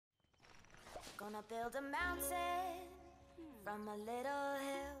Gonna build a mountain from a little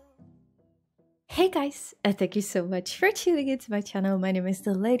hill. Hey guys, and thank you so much for tuning into my channel. My name is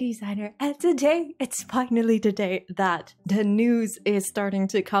the Lady Designer, and today it's finally the day that the news is starting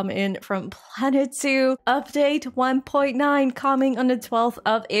to come in from Planet Zoo. Update 1.9 coming on the 12th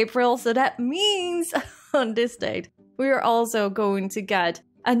of April. So that means on this date, we are also going to get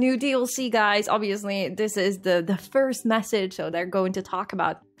a new DLC, guys. Obviously, this is the first message, so they're going to talk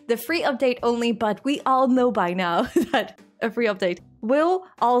about the free update only, but we all know by now that a free update will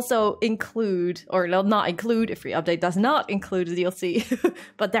also include, or not include, a free update does not include a DLC,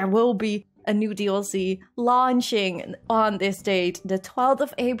 but there will be a new DLC launching on this date, the 12th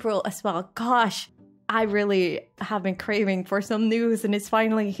of April as well. Gosh, I really have been craving for some news and it's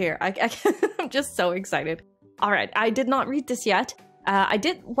finally here. I'm just so excited. All right, I did not read this yet. I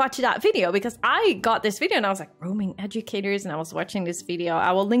did watch that video because I got this video and I was like, roaming educators, and I was watching this video.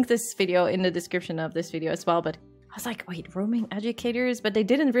 I will link this video in the description of this video as well, but I was like, wait, roaming educators? But they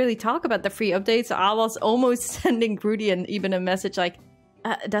didn't really talk about the free update, so I was almost sending Rudy and even a message like,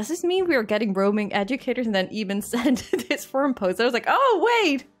 does this mean we're getting roaming educators? And then even sent this forum post. I was like, oh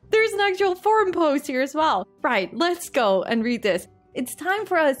wait, there's an actual forum post here as well. Right, let's go and read this. It's time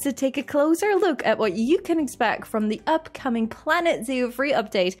for us to take a closer look at what you can expect from the upcoming Planet Zoo free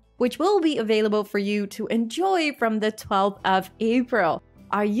update, which will be available for you to enjoy from the 12th of April.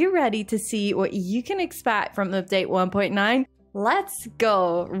 Are you ready to see what you can expect from update 1.9? Let's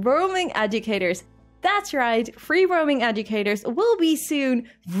go! Roaming educators. That's right, free roaming educators will be soon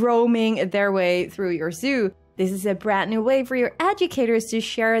roaming their way through your zoo. This is a brand new way for your educators to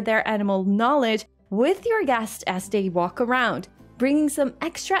share their animal knowledge with your guests as they walk around, bringing some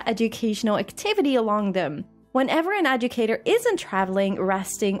extra educational activity along them. Whenever an educator isn't traveling,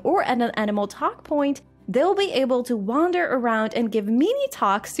 resting, or at an animal talk point, they'll be able to wander around and give mini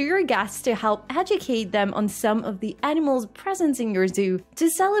talks to your guests to help educate them on some of the animals present in your zoo. To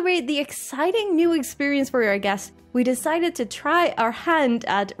celebrate the exciting new experience for your guests, we decided to try our hand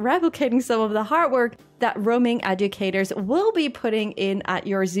at replicating some of the hard work that roaming educators will be putting in at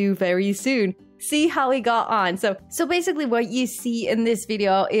your zoo very soon. See how we got on. So basically what you see in this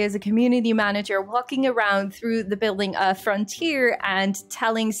video is a community manager walking around through the building of Frontier and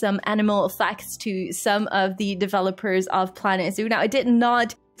telling some animal facts to some of the developers of Planet Zoo. Now, I did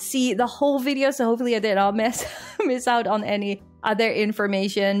not see the whole video, so hopefully I did not miss out on any other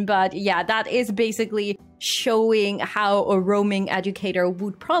information, but yeah, that is basically showing how a roaming educator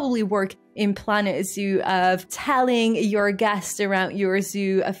would probably work in Planet Zoo, of telling your guests around your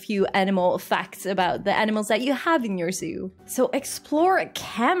zoo a few animal facts about the animals that you have in your zoo. So explore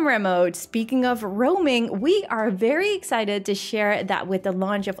camera mode. Speaking of roaming, we are very excited to share that with the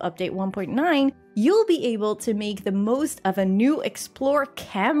launch of update 1.9, you'll be able to make the most of a new explore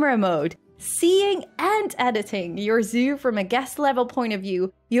camera mode. Seeing and editing your zoo from a guest level point of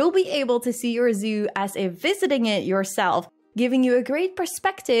view, you'll be able to see your zoo as if visiting it yourself, giving you a great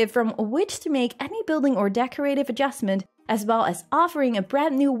perspective from which to make any building or decorative adjustment, as well as offering a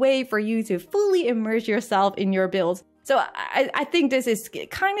brand new way for you to fully immerse yourself in your build. So I think this is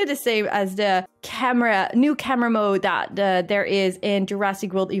kind of the same as the new camera mode that there is in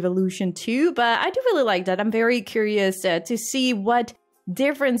Jurassic World Evolution 2, but I do really like that. I'm very curious to see what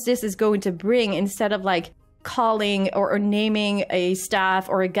difference this is going to bring, instead of like calling or naming a staff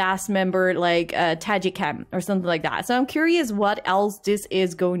or a cast member like Tajikam or something like that. So I'm curious what else this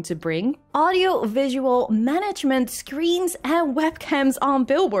is going to bring. Audio visual management, screens and webcams on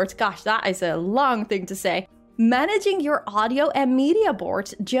Billboards. Gosh, that is a long thing to say. Managing your audio and media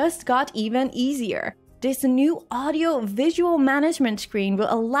boards just got even easier. This new audio visual management screen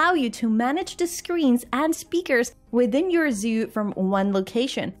will allow you to manage the screens and speakers within your zoo from one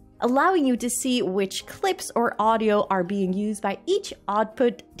location, allowing you to see which clips or audio are being used by each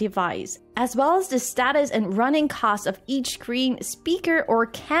output device, as well as the status and running costs of each screen, speaker, or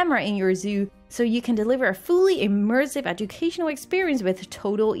camera in your zoo, so you can deliver a fully immersive educational experience with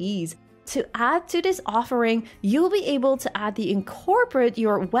total ease. To add to this offering, you'll be able to incorporate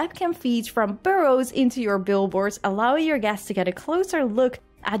your webcam feeds from Burrows into your billboards, allowing your guests to get a closer look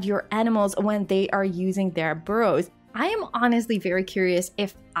at your animals when they are using their burrows. I am honestly very curious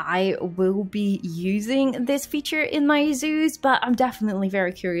if I will be using this feature in my zoos, but I'm definitely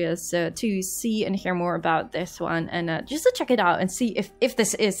very curious to see and hear more about this one, and just to check it out and see if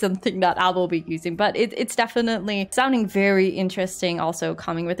this is something that I will be using. But it's definitely sounding very interesting, also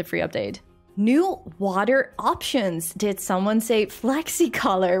coming with the free update. New water options. Did someone say flexi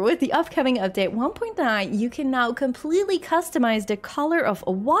color? With the upcoming update 1.9, you can now completely customize the color of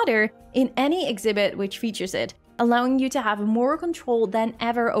water in any exhibit which features it, allowing you to have more control than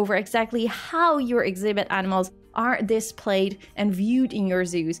ever over exactly how your exhibit animals are displayed and viewed in your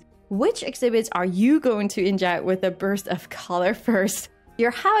zoos. Which exhibits are you going to inject with a burst of color first?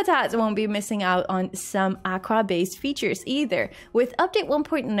 Your habitats won't be missing out on some aqua-based features either. With update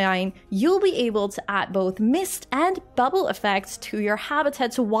 1.9, you'll be able to add both mist and bubble effects to your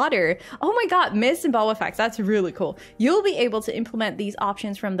habitat's water. Oh my god, mist and bubble effects, that's really cool. You'll be able to implement these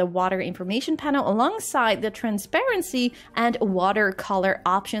options from the water information panel alongside the transparency and watercolor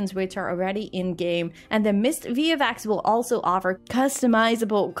options, which are already in-game. And the mist VFX will also offer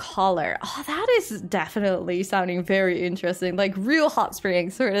customizable color. Oh, that is definitely sounding very interesting, like real hot springs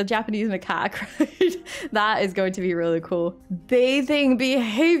for the Japanese macaque, right? That is going to be really cool. Bathing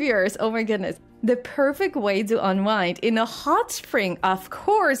behaviors. Oh my goodness. The perfect way to unwind in a hot spring. Of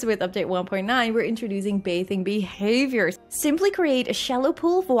course, with update 1.9, we're introducing bathing behaviors. Simply create a shallow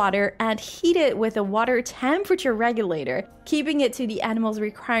pool of water and heat it with a water temperature regulator, keeping it to the animal's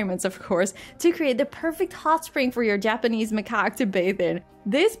requirements, of course, to create the perfect hot spring for your Japanese macaque to bathe in.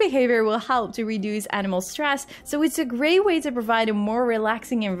 This behavior will help to reduce animal stress, so it's a great way to provide a more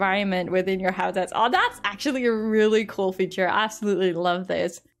relaxing environment within your habitats. Oh, that's actually a really cool feature. I absolutely love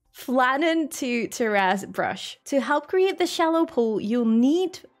this. Flatten to Terrace brush. To help create the shallow pool you'll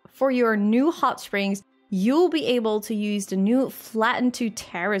need for your new hot springs, you'll be able to use the new Flatten to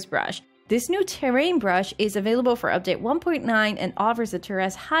Terrace brush. This new terrain brush is available for update 1.9 and offers a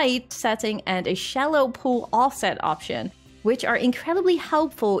terrace height setting and a shallow pool offset option, which are incredibly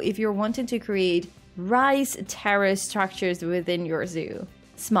helpful if you're wanting to create rise terrace structures within your zoo.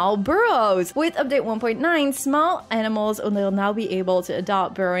 Small burrows. With update 1.9, small animals will now be able to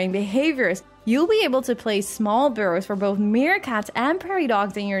adopt burrowing behaviors. You'll be able to place small burrows for both meerkats and prairie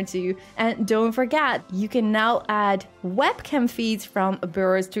dogs in your zoo. And don't forget, you can now add webcam feeds from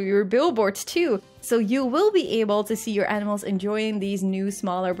burrows to your billboards too. So you will be able to see your animals enjoying these new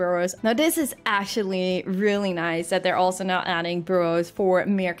smaller burrows. Now this is actually really nice that they're also now adding burrows for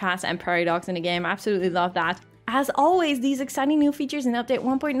meerkats and prairie dogs in the game. I absolutely love that. As always, these exciting new features in update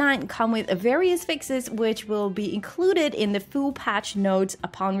 1.9 come with various fixes which will be included in the full patch notes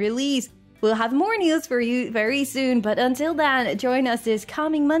upon release. We'll have more news for you very soon, but until then, join us this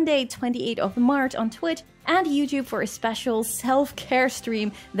coming Monday, 28th of March on Twitch and YouTube for a special self-care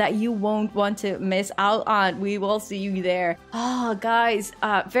stream that you won't want to miss out on. We will see you there. Oh, guys,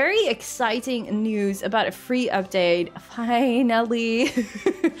 very exciting news about a free update. Finally.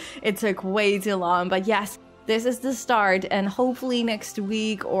 It took way too long, but yes, this is the start, and hopefully next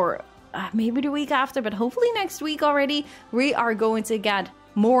week or maybe the week after, but hopefully next week already, we are going to get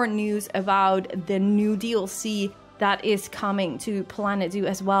more news about the new DLC that is coming to Planet Zoo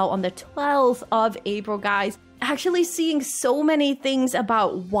as well on the 12th of April, guys. Actually seeing so many things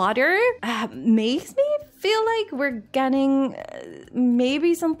about water makes me feel like we're getting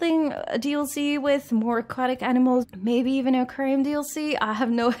maybe something, a DLC with more aquatic animals, maybe even an aquarium DLC. I have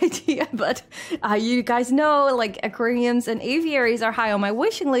no idea, but you guys know, like, aquariums and aviaries are high on my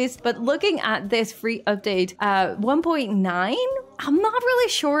wishing list. But looking at this free update 1.9, I'm not really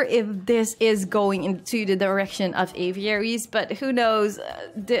sure if this is going into the direction of aviaries, but who knows,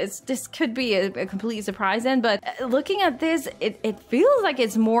 this could be a complete surprise then. But looking at this, it feels like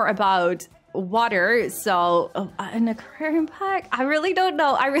it's more about water, so an aquarium pack? I really don't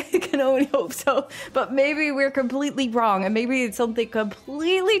know. I really can only hope so, but maybe we're completely wrong and maybe it's something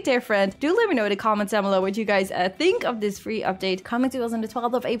completely different. Do let me know in the comments down below what you guys think of this free update coming to us on the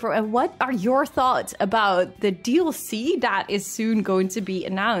 12th of April, and what are your thoughts about the DLC that is soon going to be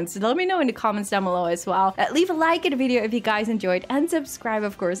announced. Let me know in the comments down below as well. Leave a like in the video if you guys enjoyed, and subscribe,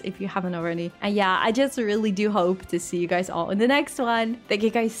 of course, if you haven't already. And yeah, I just really do hope to see you guys all in the next one. Thank you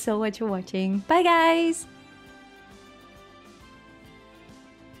guys so much for watching. Bye, guys!